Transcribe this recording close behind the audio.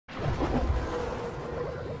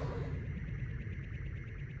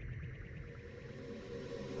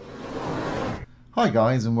Hi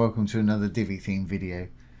guys, and welcome to another Divi theme video.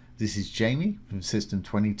 This is Jamie from System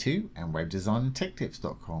 22 and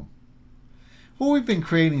webdesignandtechtips.com. Well, we've been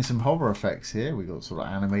creating some hover effects here. We've got sort of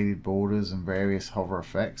animated borders and various hover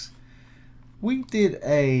effects. We did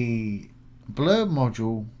a Blurb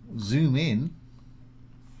module zoom in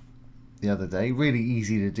the other day, really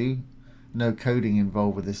easy to do. No coding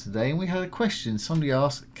involved with this today, and we had a question. Somebody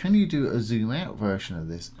asked, can you do a zoom out version of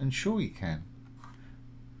this? And sure you can.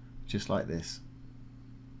 Just like this.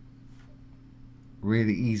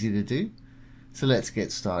 Really easy to do. So let's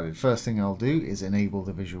get started. First thing I'll do is enable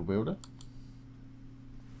the visual builder.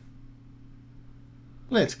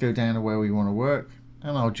 Let's go down to where we want to work,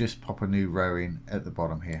 and I'll just pop a new row in at the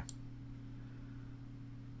bottom here.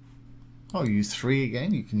 I'll use 3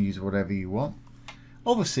 again. You can use whatever you want.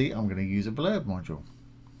 Obviously I'm going to use a blurb module.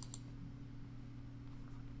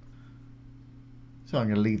 So I'm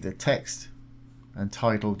going to leave the text and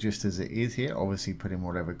title just as it is here. Obviously put in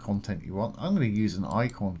whatever content you want. I'm going to use an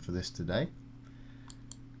icon for this today.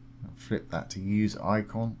 I'll flip that to use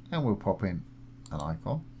icon, and we'll pop in an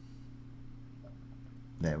icon.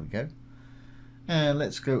 There we go. And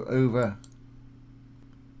let's go over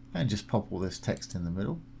and just pop all this text in the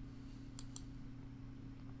middle.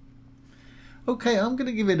 Okay, I'm going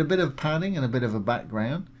to give it a bit of padding and a bit of a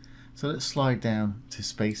background. So let's slide down to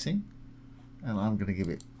spacing, and I'm going to give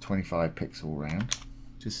it 25 pixel round.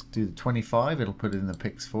 Just do the 25, it'll put it in the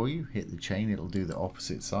pix for you. Hit the chain, it'll do the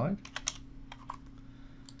opposite side.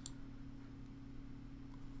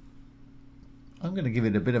 I'm going to give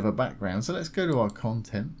it a bit of a background, so let's go to our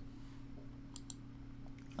content.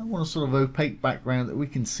 I want a sort of opaque background that we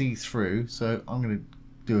can see through, so I'm going to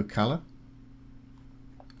do a color.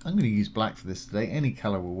 I'm going to use black for this today. Any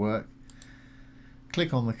color will work.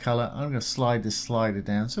 Click on the color. I'm going to slide this slider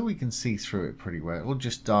down so we can see through it pretty well. It'll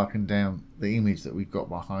just darken down the image that we've got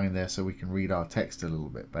behind there so we can read our text a little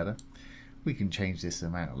bit better. We can change this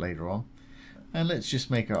amount later on. And let's just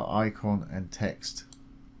make our icon and text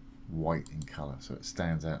white in color so it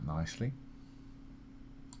stands out nicely.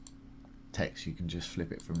 Text, you can just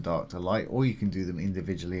flip it from dark to light, or you can do them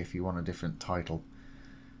individually if you want a different title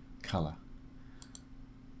color.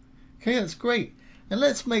 Okay, that's great. And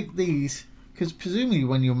let's make these, because presumably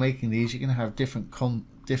when you're making these, you're going to have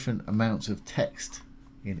different amounts of text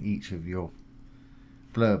in each of your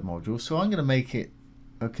blurb modules. So I'm going to make it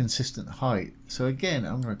a consistent height. So again,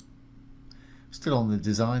 I'm going to, still on the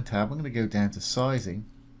design tab, I'm going to go down to sizing.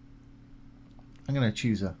 I'm going to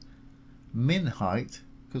choose a min height,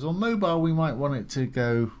 because on mobile we might want it to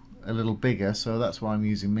go a little bigger, so that's why I'm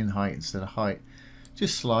using min height instead of height.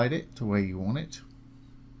 Just slide it to where you want it,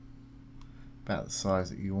 about the size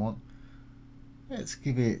that you want. Let's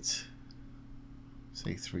give it,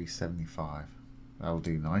 say, 375. That'll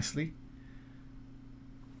do nicely.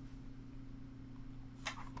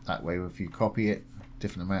 That way, if you copy it,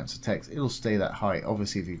 different amounts of text, it'll stay that height.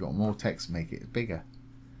 Obviously, if you've got more text, make it bigger.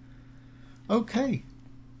 Okay.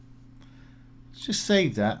 Let's just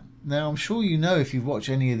save that. Now, I'm sure you know, if you've watched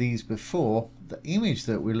any of these before, the image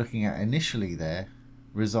that we're looking at initially there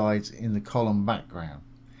resides in the column background.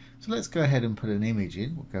 So let's go ahead and put an image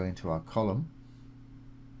in. We'll go into our column,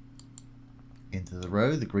 into the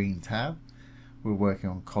row, the green tab. We're working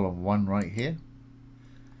on column 1 right here.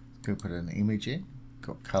 Let's go put an image in.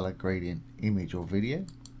 Got color, gradient, image or video.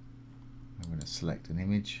 I'm going to select an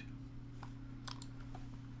image.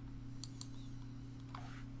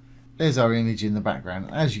 There's our image in the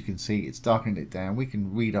background. As you can see, it's darkened it down. We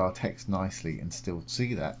can read our text nicely and still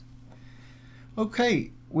see that.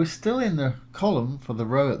 Okay, we're still in the column for the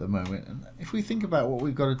row at the moment, and if we think about what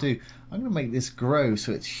we've got to do, I'm going to make this grow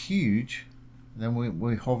so it's huge. Then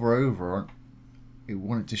we hover over it, we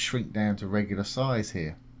want it to shrink down to regular size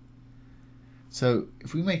here. So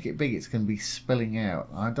if we make it big, it's going to be spilling out.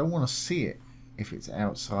 I don't want to see it if it's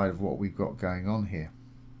outside of what we've got going on here.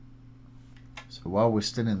 So while we're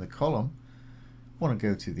still in the column, I want to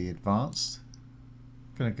go to the advanced.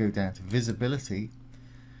 I'm going to go down to visibility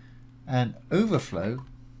and overflow,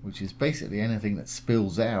 which is basically anything that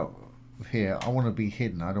spills out of here. I want to be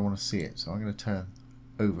hidden. I don't want to see it. So I'm going to turn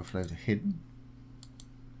overflow to hidden.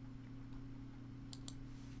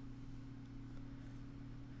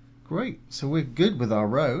 Great. So we're good with our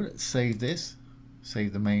row. Let's save this.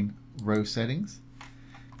 Save the main row settings.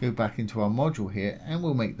 Go back into our module here, and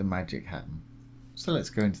we'll make the magic happen. So let's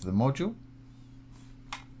go into the module.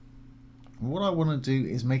 And what I want to do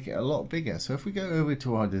is make it a lot bigger. So if we go over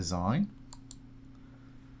to our design,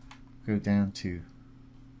 go down to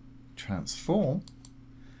transform,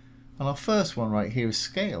 and our first one right here is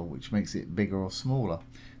scale, which makes it bigger or smaller.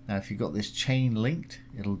 Now if you've got this chain linked,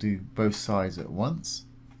 it'll do both sides at once.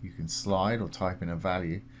 You can slide or type in a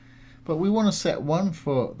value, but we want to set one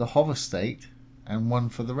for the hover state and one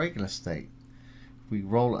for the regular state. If we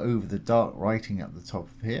roll over the dark writing at the top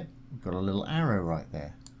of here, we've got a little arrow right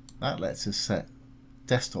there. That lets us set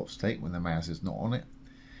desktop state when the mouse is not on it,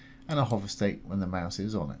 and a hover state when the mouse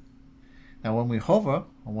is on it. Now when we hover,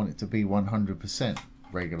 I want it to be 100%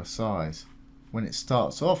 regular size. When it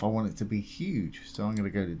starts off, I want it to be huge, so I'm going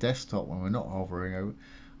to go to desktop when we're not hovering over.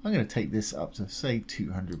 I'm going to take this up to, say,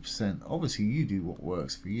 200%. Obviously you do what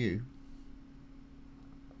works for you.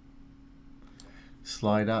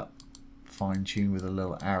 Slide up, fine tune with the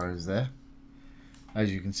little arrows there.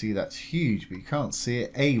 As you can see, that's huge, but you can't see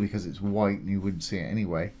it. A, because it's white and you wouldn't see it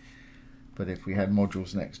anyway, but if we had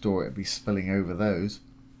modules next door, it'd be spilling over those.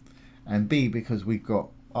 And B, because we've got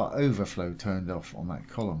our overflow turned off on that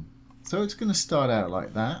column. So it's going to start out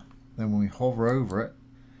like that. Then when we hover over it,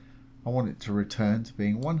 I want it to return to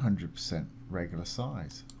being 100% regular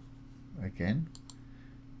size. Again,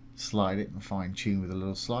 slide it and fine tune with a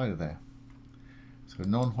little slider there. So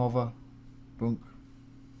non-hover, bunk,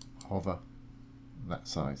 hover, that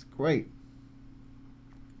size. Great.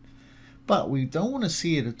 But we don't want to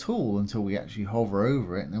see it at all until we actually hover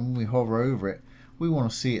over it. And then when we hover over it, we want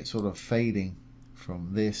to see it sort of fading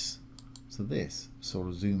from this to this, sort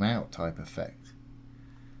of zoom out type effect.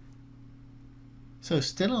 So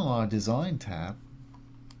still on our design tab,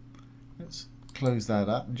 let's close that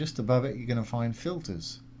up, and just above it you're going to find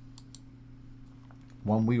filters.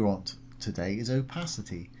 One we want today is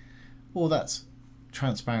opacity, or that's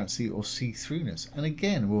transparency or see-throughness. And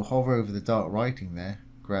again, we'll hover over the dark writing there,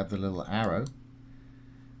 grab the little arrow.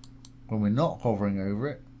 When we're not hovering over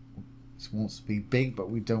it, it wants to be big, but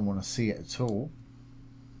we don't want to see it at all.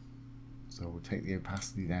 So we'll take the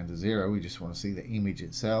opacity down to 0. We just want to see the image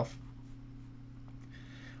itself.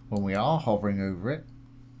 When we are hovering over it,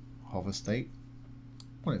 hover state,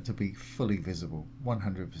 want it to be fully visible,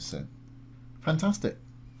 100%. Fantastic.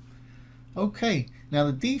 Okay, now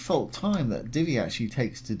the default time that Divi actually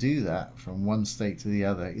takes to do that from one state to the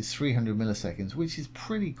other is 300 milliseconds, which is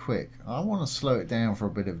pretty quick. I want to slow it down for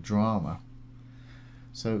a bit of drama.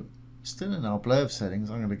 So still in our blurb settings,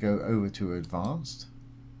 I'm going to go over to advanced.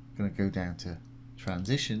 I'm going to go down to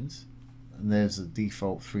transitions, and there's the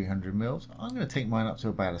default 300 mils. I'm going to take mine up to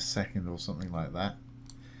about a second or something like that.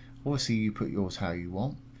 Obviously you put yours how you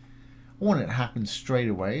want. I want it to happen straight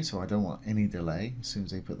away, so I don't want any delay. As soon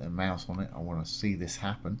as they put their mouse on it, I want to see this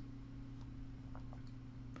happen.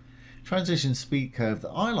 Transition speed curve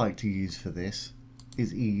that I like to use for this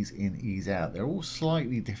is ease in, ease out. They're all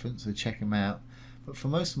slightly different, so check them out. But for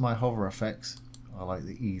most of my hover effects, I like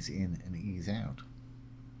the ease in and ease out.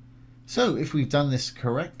 So if we've done this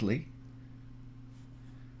correctly,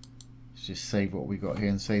 let's just save what we got here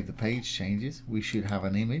and save the page changes. We should have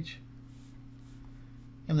an image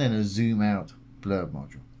and then a zoom out blurb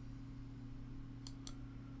module.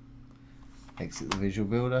 Exit the visual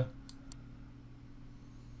builder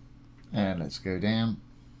and let's go down.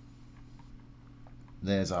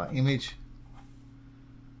 There's our image,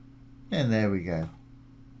 and there we go.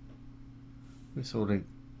 We're sort of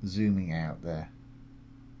zooming out there.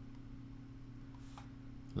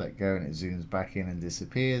 Let go and it zooms back in and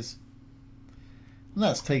disappears. And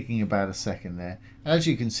that's taking about a second there. As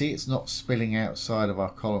you can see, it's not spilling outside of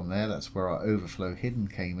our column there. That's where our overflow hidden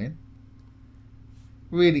came in.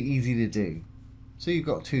 Really easy to do. So you've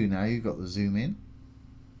got two now. You've got the zoom in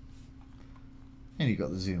and you've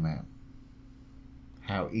got the zoom out.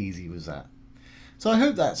 How easy was that? So I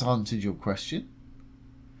hope that's answered your question,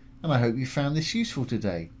 and I hope you found this useful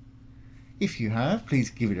today. If you have, please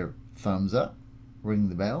give it a thumbs up, ring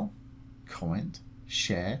the bell, comment,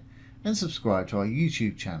 share, and subscribe to our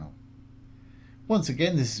YouTube channel. Once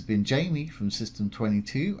again, this has been Jamie from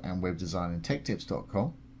System22 and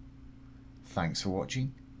webdesignandtechtips.com. Thanks for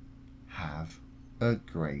watching. Have a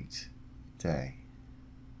great day.